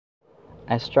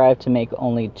I strive to make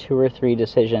only 2 or 3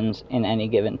 decisions in any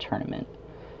given tournament.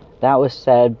 That was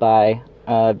said by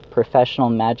a professional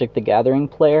Magic the Gathering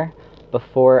player.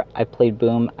 Before I played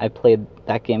Boom, I played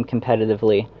that game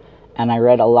competitively, and I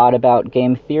read a lot about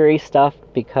game theory stuff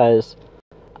because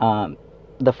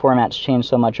the format's changed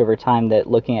so much over time that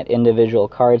looking at individual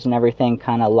cards and everything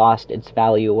kind of lost its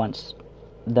value once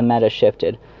the meta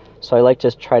shifted. So I like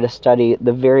to try to study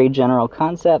the very general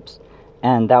concepts,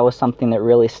 and that was something that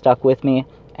really stuck with me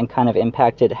and kind of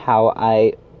impacted how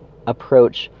I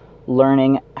approach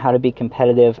learning how to be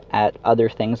competitive at other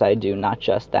things I do, not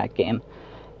just that game.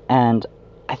 And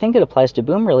I think it applies to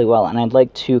Boom really well, and I'd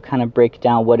like to kind of break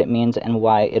down what it means and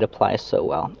why it applies so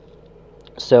well.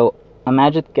 So, a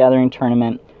Magic the Gathering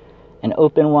tournament, an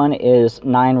open one is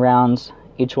 9 rounds,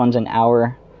 each one's an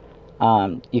hour.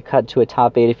 You cut to a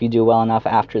top 8 if you do well enough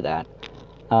after that.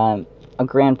 A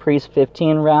Grand Prix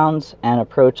 15 rounds, and a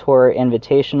Pro Tour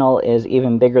Invitational is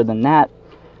even bigger than that.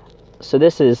 So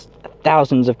this is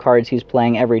thousands of cards he's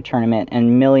playing every tournament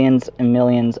and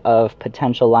millions of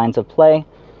potential lines of play,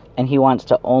 and he wants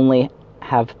to only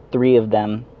have 3 of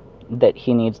them that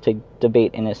he needs to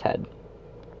debate in his head.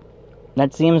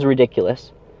 That seems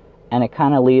ridiculous, and it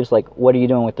kind of leaves like, what are you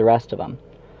doing with the rest of them?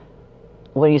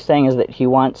 What he's saying is that he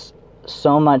wants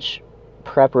so much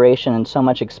preparation and so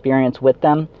much experience with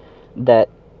them that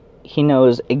he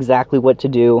knows exactly what to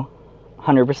do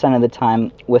 100% of the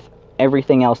time with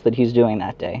everything else that he's doing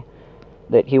that day.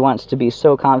 That he wants to be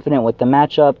so confident with the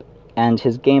matchup and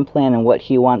his game plan and what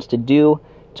he wants to do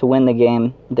to win the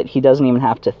game that he doesn't even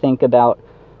have to think about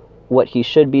what he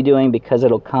should be doing because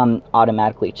it'll come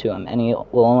automatically to him, and he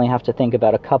will only have to think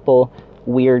about a couple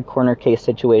weird corner case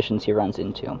situations he runs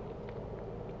into.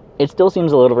 It still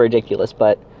seems a little ridiculous,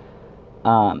 but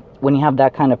when you have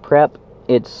that kind of prep,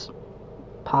 it's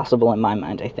possible in my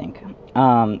mind, I think.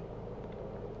 How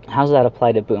does that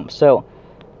apply to Boom? So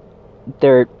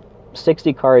there are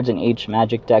 60 cards in each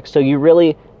Magic deck, so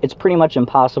it's pretty much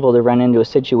impossible to run into a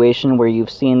situation where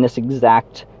you've seen this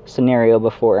exact scenario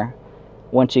before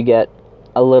once you get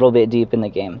a little bit deep in the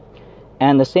game.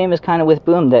 And the same is kind of with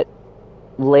Boom, that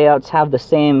layouts have the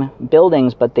same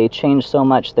buildings, but they change so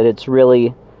much that it's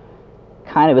really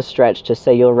kind of a stretch to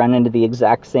say you'll run into the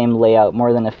exact same layout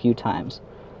more than a few times.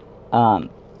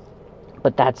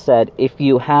 But that said, if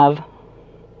you have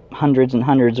hundreds and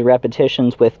hundreds of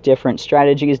repetitions with different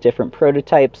strategies, different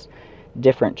prototypes,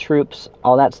 different troops,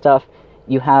 all that stuff,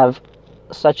 you have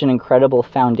such an incredible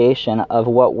foundation of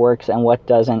what works and what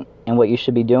doesn't and what you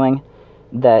should be doing,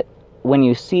 that when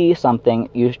you see something,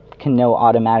 you can know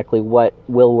automatically what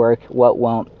will work, what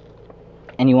won't,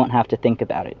 and you won't have to think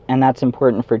about it. And that's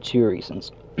important for 2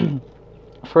 reasons.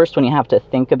 First, when you have to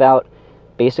think about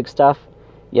basic stuff,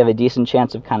 you have a decent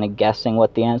chance of kind of guessing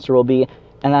what the answer will be,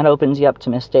 and that opens you up to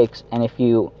mistakes. And if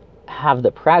you have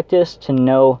the practice to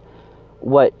know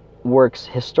what works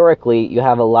historically, you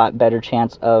have a lot better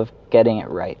chance of getting it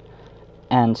right.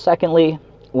 And secondly,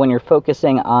 when you're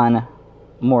focusing on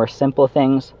more simple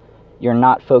things, you're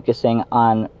not focusing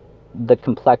on the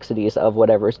complexities of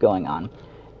whatever's going on.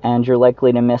 And you're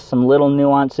likely to miss some little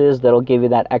nuances that'll give you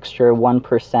that extra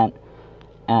 1%.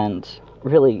 And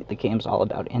really, the game's all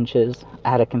about inches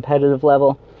at a competitive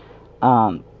level.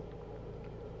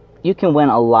 You can win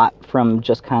a lot from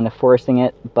just kind of forcing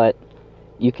it, but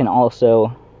you can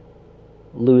also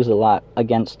lose a lot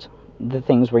against the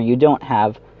things where you don't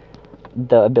have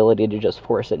the ability to just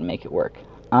force it and make it work.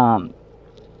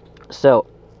 So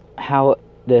how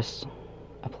this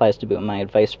applies to Boom, my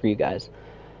advice for you guys.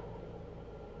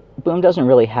 Boom doesn't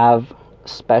really have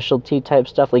specialty type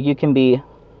stuff. Like, you can be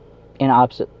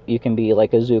you can be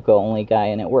like a Zuko only guy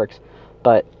and it works.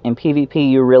 But in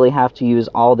PvP, you really have to use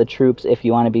all the troops if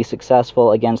you want to be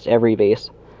successful against every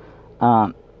base.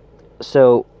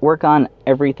 So work on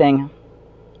everything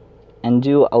and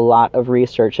do a lot of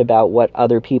research about what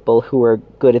other people who are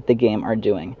good at the game are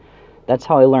doing. That's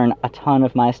how I learn a ton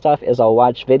of my stuff, is I'll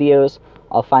watch videos,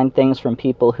 I'll find things from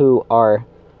people who are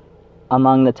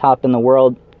among the top in the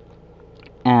world,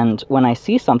 and when I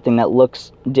see something that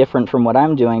looks different from what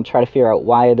I'm doing, try to figure out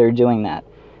why they're doing that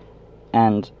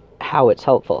and how it's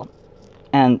helpful.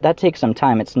 And that takes some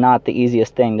time. It's not the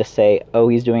easiest thing to say, oh,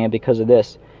 he's doing it because of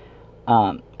this,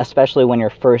 especially when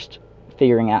you're first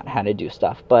figuring out how to do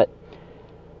stuff. But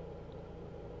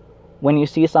when you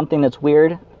see something that's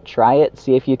weird, try it,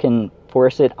 see if you can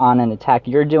force it on an attack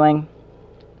you're doing,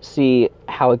 see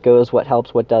how it goes, what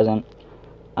helps, what doesn't,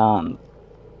 and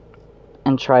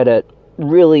try to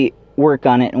really work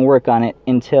on it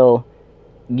until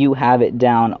you have it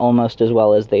down almost as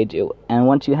well as they do. And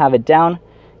once you have it down,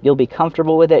 you'll be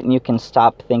comfortable with it and you can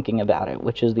stop thinking about it,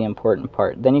 which is the important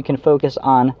part. Then you can focus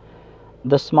on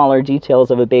the smaller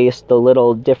details of a base, the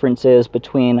little differences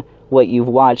between what you've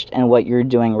watched and what you're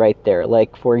doing right there.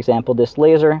 Like, for example, this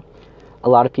laser, a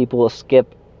lot of people will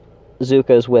skip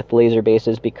Zukas with laser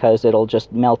bases because it'll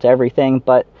just melt everything,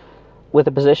 but with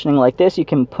a positioning like this, you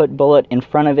can put bullet in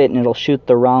front of it and it'll shoot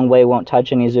the wrong way, won't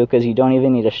touch any Zukas. You don't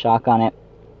even need a shock on it.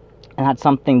 And that's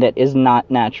something that is not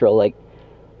natural. Like,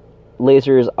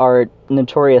 lasers are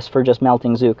notorious for just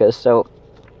melting Zukas, so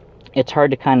it's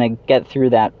hard to kind of get through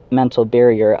that mental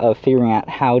barrier of figuring out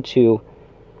how to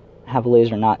have a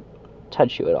laser not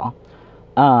touch you at all.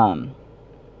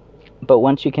 But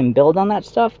once you can build on that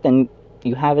stuff, then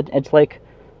you have it. It's like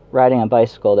riding a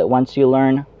bicycle, that once you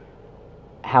learn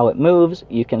how it moves,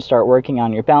 you can start working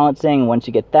on your balancing. Once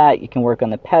you get that, you can work on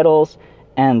the pedals,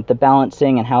 and the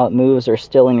balancing and how it moves are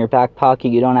still in your back pocket.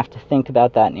 You don't have to think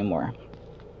about that anymore.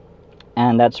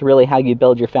 And that's really how you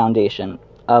build your foundation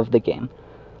of the game.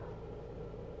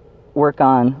 Work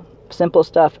on simple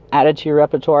stuff, add it to your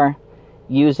repertoire,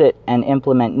 use it and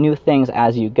implement new things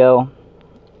as you go,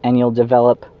 and you'll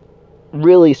develop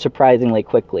really surprisingly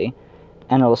quickly,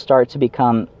 and it'll start to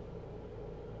become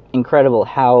incredible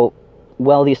how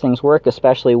well these things work,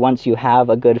 especially once you have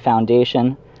a good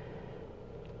foundation.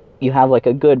 You have like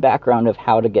a good background of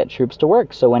how to get troops to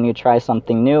work, so when you try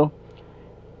something new,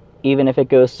 even if it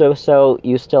goes so-so,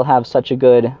 you still have such a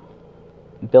good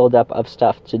buildup of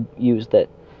stuff to use that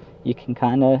you can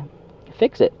kind of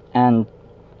fix it and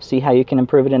see how you can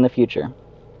improve it in the future.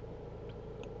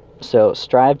 So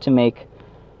strive to make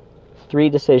 3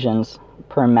 decisions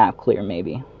per map clear,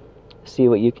 maybe. See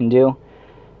what you can do.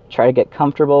 Try to get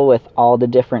comfortable with all the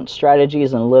different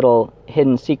strategies and little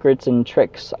hidden secrets and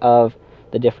tricks of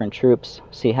the different troops.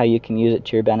 See how you can use it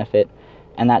to your benefit.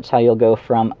 And that's how you'll go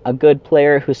from a good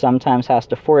player who sometimes has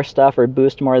to force stuff or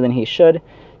boost more than he should,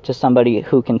 to somebody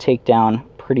who can take down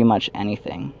pretty much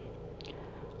anything.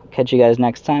 I'll catch you guys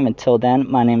next time. Until then,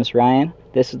 my name is Ryan.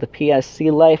 This is the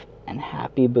PSC Life, and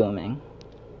happy booming.